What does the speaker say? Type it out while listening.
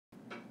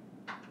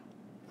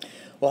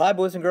Well, hi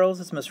boys and girls,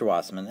 it's Mr.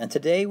 Wasserman, and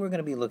today we're going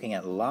to be looking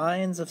at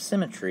lines of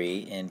symmetry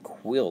in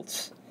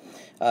quilts.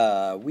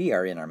 We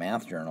are in our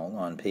math journal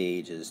on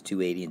pages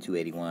 280 and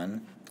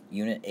 281,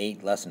 Unit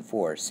 8, Lesson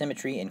 4,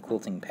 Symmetry in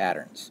Quilting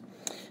Patterns.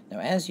 Now,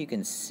 as you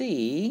can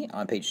see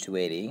on page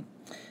 280,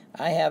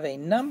 I have a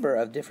number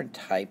of different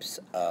types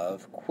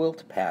of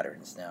quilt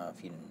patterns. Now,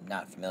 if you're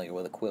not familiar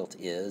with what a quilt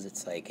is,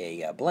 it's like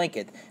a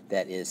blanket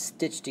that is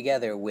stitched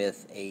together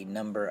with a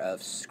number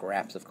of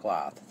scraps of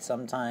cloth,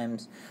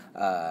 sometimes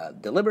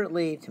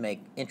deliberately to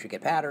make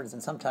intricate patterns,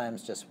 and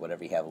sometimes just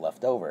whatever you have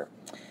left over.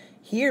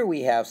 Here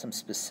we have some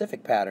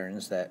specific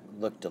patterns that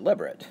look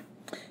deliberate,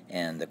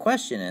 and the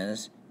question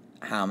is,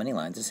 how many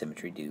lines of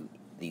symmetry do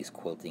these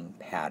quilting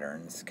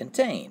patterns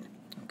contain?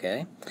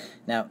 Okay,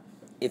 now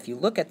if you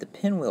look at the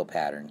pinwheel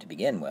pattern to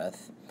begin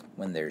with,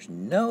 when there's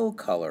no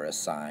color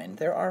assigned,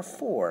 there are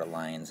 4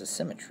 lines of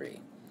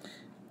symmetry.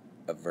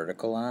 A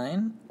vertical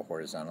line, a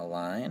horizontal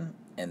line,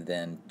 and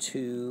then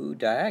 2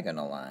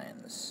 diagonal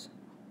lines,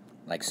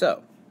 like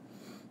so.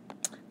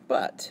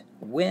 But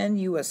when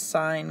you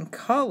assign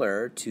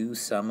color to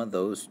some of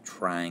those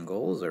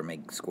triangles, or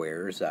make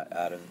squares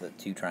out of the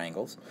 2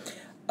 triangles,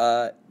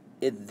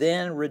 it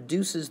then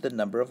reduces the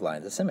number of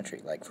lines of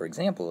symmetry. Like, for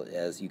example,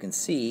 as you can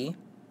see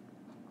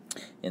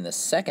in the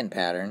second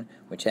pattern,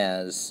 which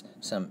has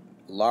some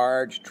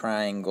large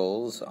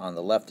triangles on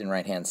the left and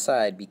right hand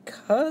side,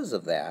 because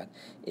of that,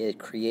 it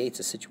creates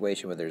a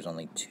situation where there's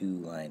only 2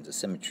 lines of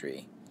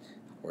symmetry,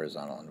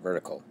 horizontal and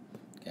vertical.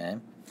 Okay?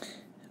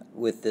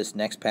 With this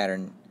next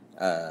pattern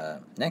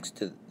next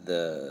to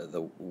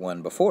the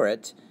one before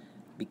it,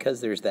 because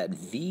there's that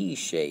V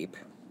shape,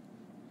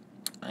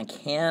 I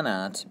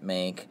cannot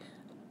make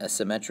a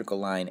symmetrical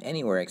line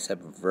anywhere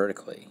except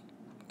vertically.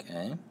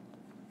 Okay?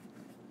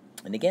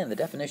 And again, the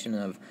definition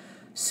of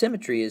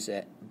symmetry is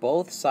that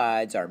both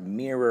sides are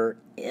mirror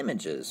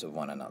images of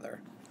one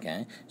another.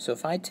 Okay? So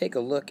if I take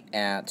a look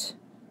at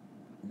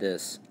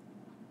this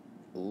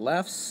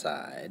left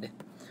side,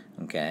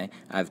 okay,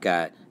 I've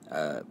got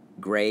a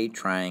gray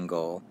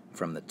triangle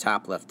from the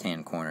top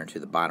left-hand corner to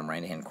the bottom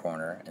right-hand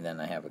corner, and then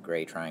I have a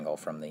gray triangle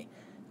from the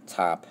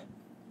top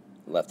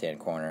left-hand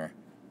corner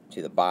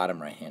to the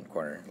bottom right-hand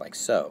corner, like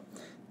so.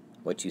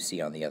 What you see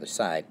on the other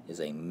side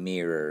is a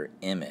mirror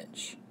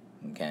image.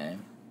 Okay?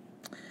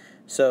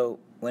 So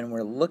when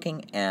we're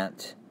looking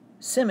at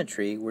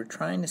symmetry, we're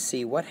trying to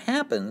see what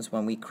happens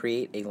when we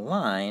create a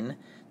line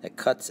that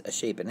cuts a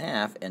shape in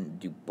half and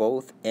do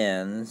both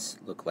ends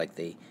look like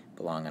they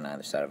belong on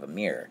either side of a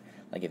mirror.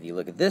 Like if you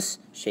look at this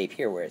shape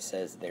here where it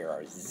says there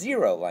are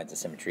 0 lines of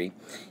symmetry,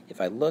 if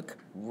I look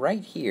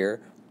right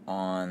here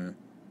on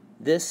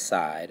this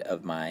side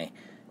of my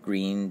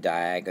green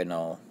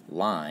diagonal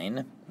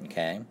line,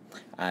 okay,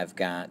 I've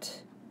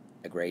got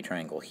a gray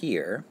triangle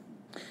here.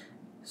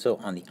 So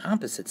on the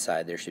opposite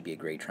side, there should be a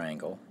gray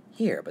triangle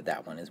here, but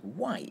that one is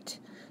white.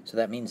 So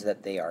that means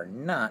that they are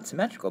not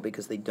symmetrical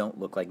because they don't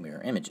look like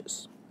mirror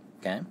images.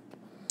 Okay?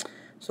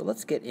 So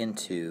let's get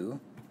into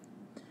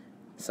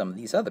some of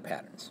these other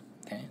patterns.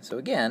 Okay? So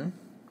again,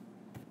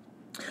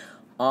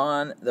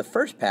 on the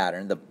first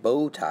pattern, the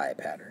bow tie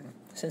pattern,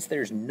 since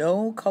there's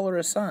no color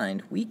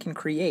assigned, we can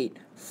create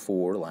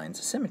 4 lines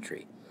of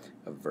symmetry.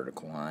 A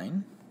vertical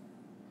line,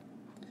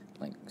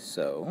 like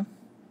so,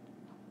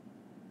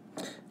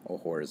 a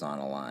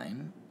horizontal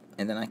line,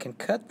 and then I can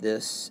cut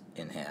this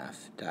in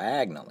half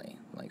diagonally,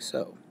 like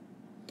so.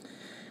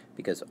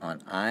 Because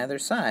on either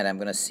side, I'm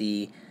going to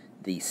see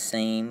the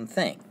same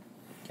thing.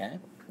 Okay?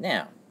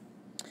 Now,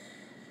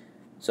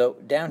 so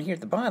down here at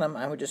the bottom,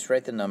 I would just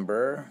write the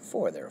number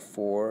 4. There are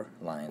 4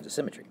 lines of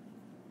symmetry.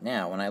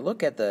 Now, when I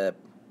look at the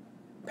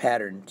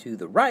pattern to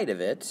the right of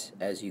it,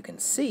 as you can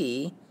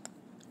see,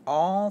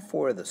 all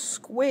 4 of the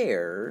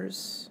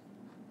squares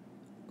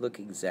look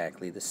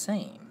exactly the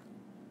same.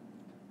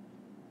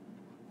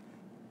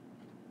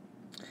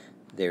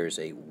 There's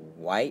a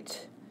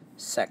white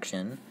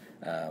section,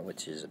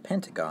 which is a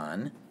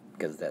pentagon,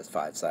 because that's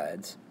 5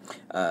 sides,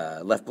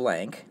 left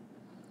blank.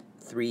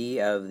 3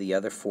 of the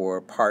other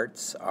 4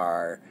 parts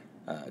are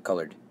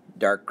colored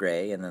dark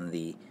gray, and then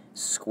the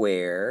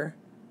square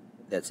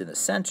that's in the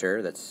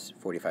center, that's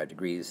 45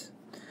 degrees,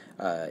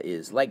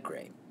 is light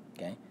gray.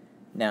 Okay?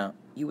 Now,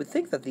 you would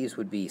think that these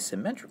would be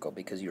symmetrical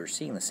because you're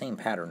seeing the same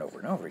pattern over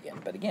and over again,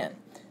 but again,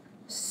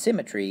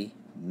 symmetry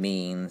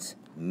means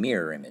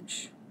mirror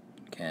image.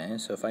 Okay,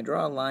 so if I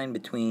draw a line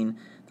between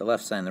the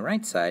left side and the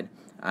right side,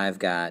 I've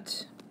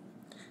got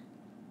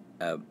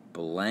a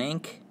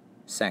blank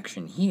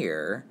section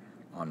here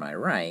on my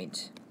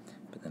right,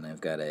 but then I've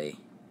got a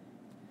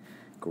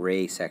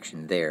gray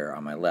section there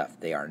on my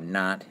left. They are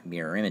not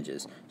mirror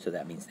images, so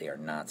that means they are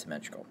not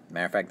symmetrical.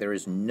 Matter of fact, there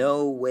is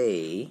no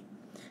way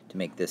to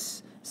make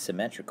this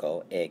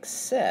symmetrical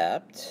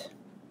except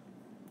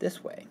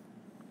this way.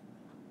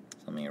 So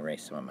let me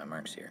erase some of my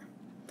marks here.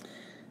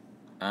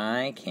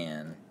 I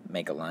can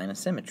make a line of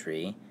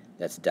symmetry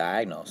that's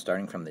diagonal,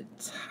 starting from the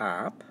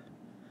top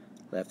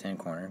left-hand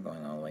corner,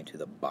 going all the way to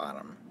the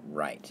bottom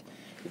right.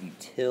 If you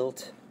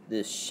tilt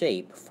this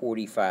shape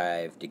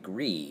 45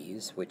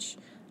 degrees, which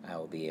I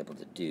will be able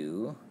to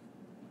do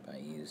by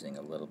using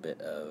a little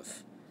bit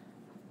of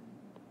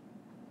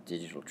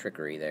digital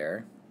trickery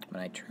there.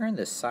 When I turn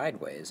this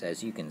sideways,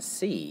 as you can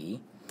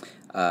see,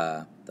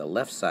 the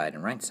left side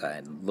and right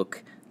side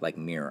look like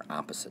mirror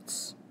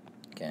opposites.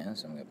 Okay,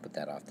 so I'm going to put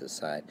that off to the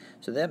side.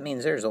 So that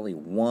means there's only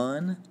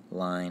one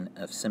line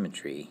of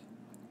symmetry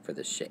for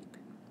this shape.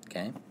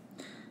 Okay.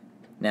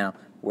 Now,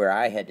 where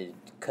I had to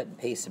cut and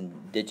paste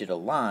some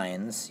digital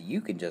lines,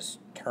 you can just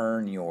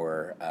turn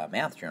your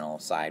math journal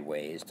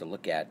sideways to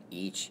look at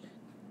each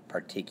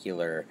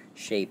particular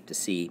shape to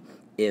see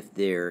if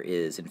there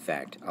is, in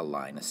fact, a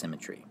line of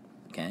symmetry.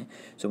 Okay?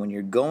 So when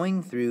you're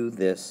going through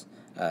this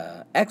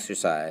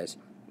exercise,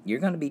 you're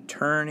going to be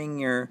turning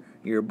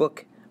your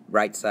book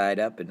right side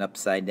up and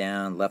upside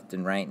down, left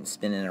and right, and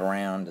spinning it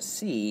around to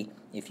see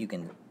if you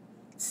can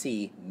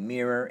see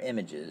mirror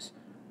images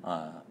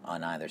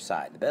on either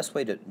side. The best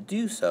way to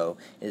do so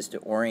is to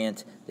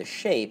orient the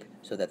shape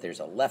so that there's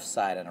a left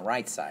side and a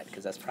right side,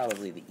 because that's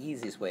probably the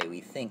easiest way we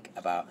think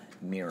about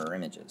mirror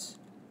images.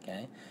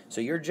 Okay?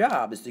 So your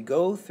job is to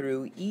go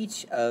through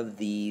each of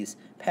these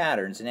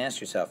patterns and ask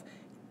yourself,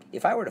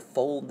 if I were to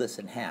fold this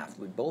in half,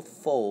 would both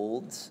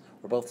folds,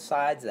 or both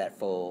sides of that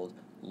fold,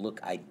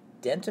 look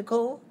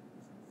identical,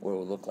 or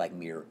will look like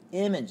mirror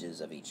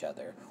images of each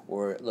other,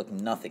 or look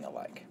nothing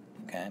alike?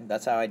 Okay?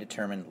 That's how I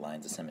determine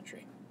lines of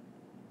symmetry.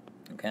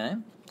 Okay?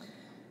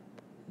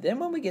 Then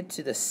when we get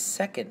to the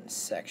second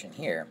section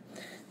here,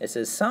 it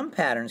says some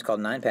patterns called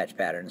 9-patch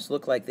patterns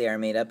look like they are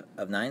made up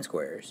of 9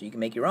 squares. So you can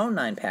make your own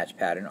 9-patch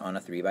pattern on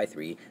a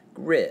 3x3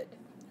 grid.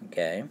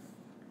 Okay?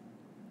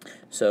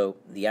 So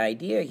the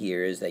idea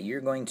here is that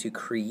you're going to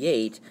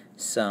create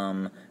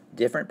some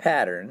different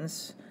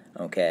patterns,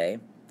 okay,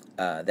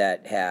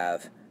 that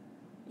have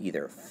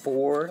either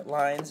 4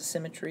 lines of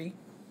symmetry,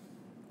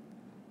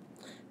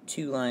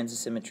 2 lines of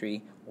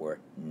symmetry, or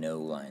no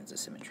lines of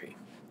symmetry.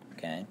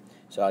 Okay?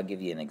 So I'll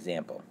give you an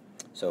example.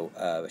 So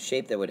a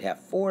shape that would have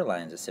 4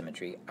 lines of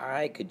symmetry,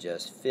 I could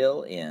just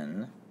fill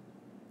in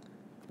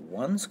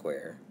 1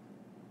 square,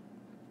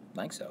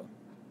 like so.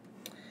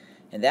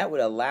 And that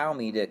would allow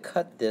me to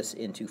cut this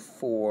into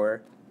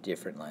 4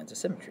 different lines of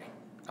symmetry.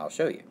 I'll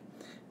show you.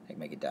 I can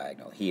make a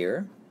diagonal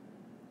here.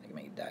 I can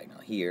make a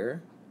diagonal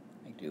here.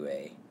 I can do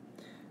a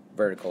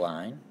vertical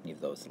line,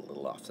 leave those a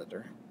little offset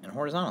there, and a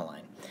horizontal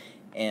line.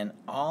 And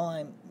all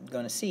I'm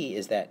going to see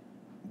is that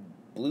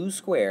blue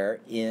square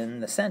in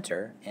the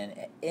center, and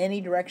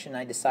any direction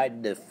I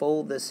decided to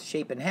fold this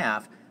shape in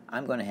half,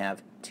 I'm going to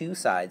have 2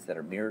 sides that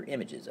are mirror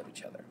images of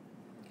each other.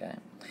 Okay?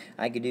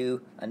 I could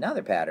do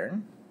another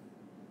pattern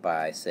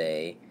by,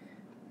 say,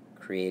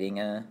 creating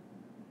a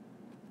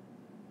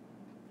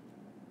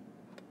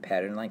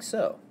pattern like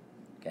so.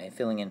 Okay,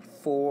 filling in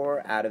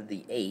 4 out of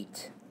the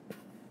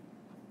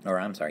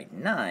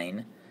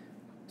 9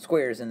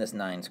 squares in this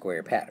 9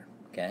 square pattern.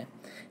 Okay,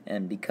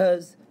 and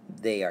because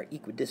they are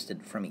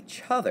equidistant from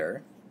each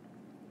other,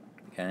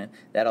 okay,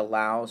 that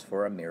allows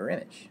for a mirror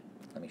image.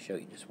 Let me show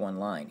you just one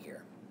line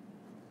here.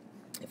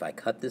 If I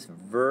cut this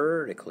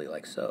vertically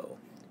like so,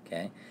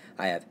 okay,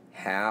 I have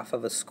half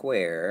of a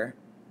square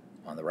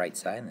on the right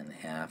side and then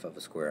half of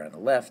a square on the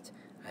left.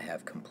 I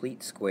have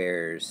complete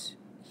squares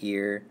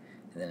here,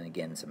 and then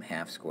again some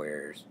half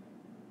squares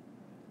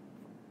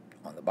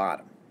on the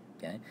bottom.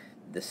 Okay,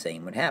 the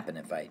same would happen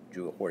if I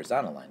drew a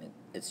horizontal line.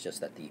 It's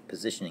just that the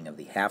positioning of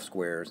the half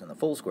squares and the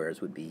full squares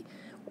would be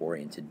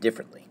oriented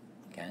differently.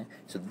 Okay,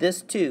 so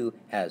this too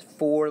has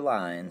 4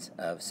 lines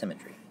of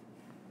symmetry.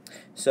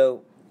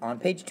 So on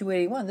page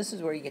 281, this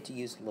is where you get to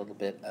use a little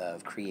bit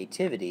of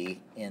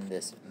creativity in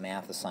this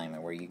math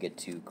assignment, where you get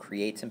to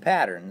create some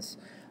patterns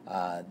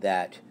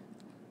that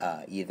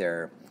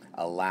either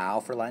allow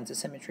for lines of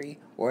symmetry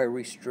or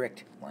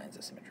restrict lines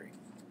of symmetry.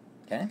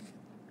 Okay?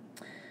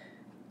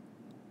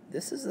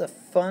 This is the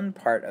fun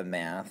part of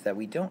math that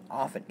we don't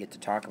often get to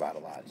talk about a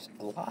lot. It's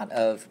a lot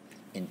of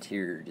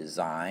interior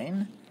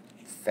design,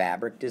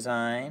 fabric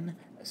design,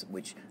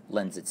 which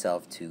lends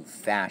itself to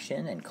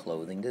fashion and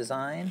clothing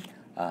design,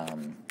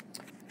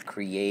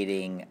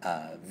 creating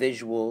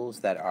visuals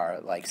that are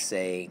like,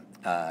 say,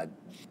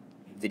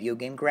 video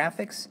game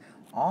graphics.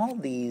 All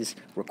these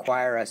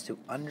require us to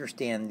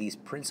understand these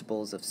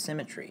principles of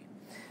symmetry.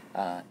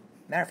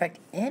 Matter of fact,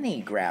 any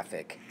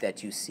graphic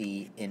that you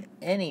see in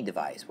any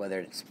device,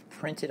 whether it's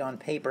printed on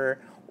paper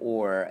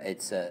or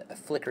it's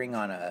flickering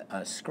on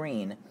a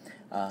screen,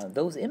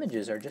 those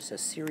images are just a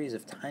series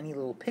of tiny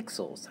little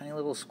pixels, tiny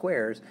little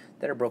squares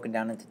that are broken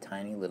down into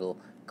tiny little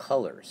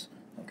colors.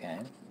 Okay?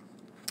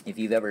 If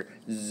you've ever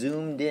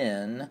zoomed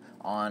in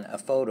on a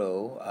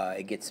photo,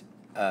 it gets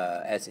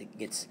as it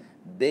gets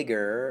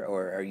bigger,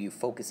 or you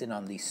focus in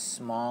on the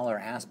smaller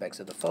aspects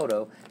of the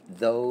photo,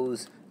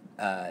 those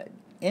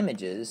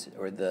images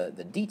or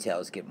the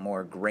details get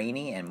more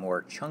grainy and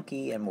more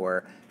chunky and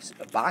more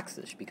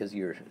boxish because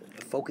you're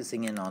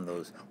focusing in on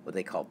those what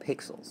they call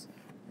pixels.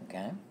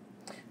 Okay?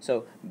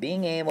 So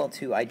being able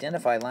to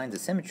identify lines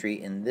of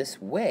symmetry in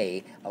this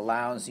way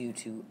allows you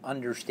to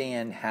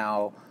understand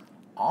how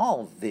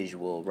all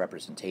visual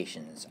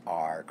representations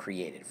are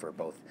created for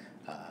both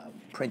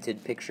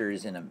printed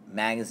pictures in a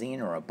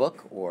magazine or a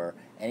book or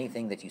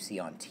anything that you see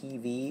on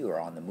TV or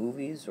on the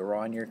movies or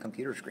on your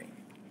computer screen.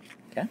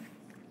 Okay?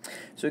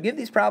 So give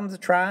these problems a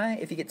try.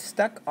 If you get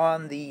stuck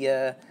on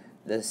the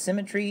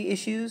symmetry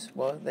issues,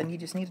 well, then you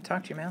just need to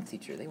talk to your math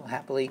teacher. They will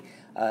happily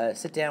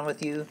sit down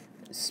with you,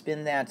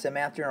 spin that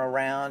math journal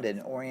around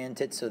and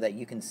orient it so that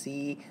you can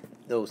see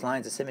those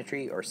lines of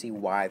symmetry or see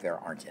why there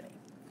aren't any.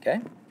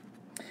 Okay?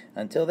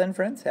 Until then,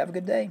 friends, have a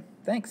good day.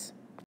 Thanks.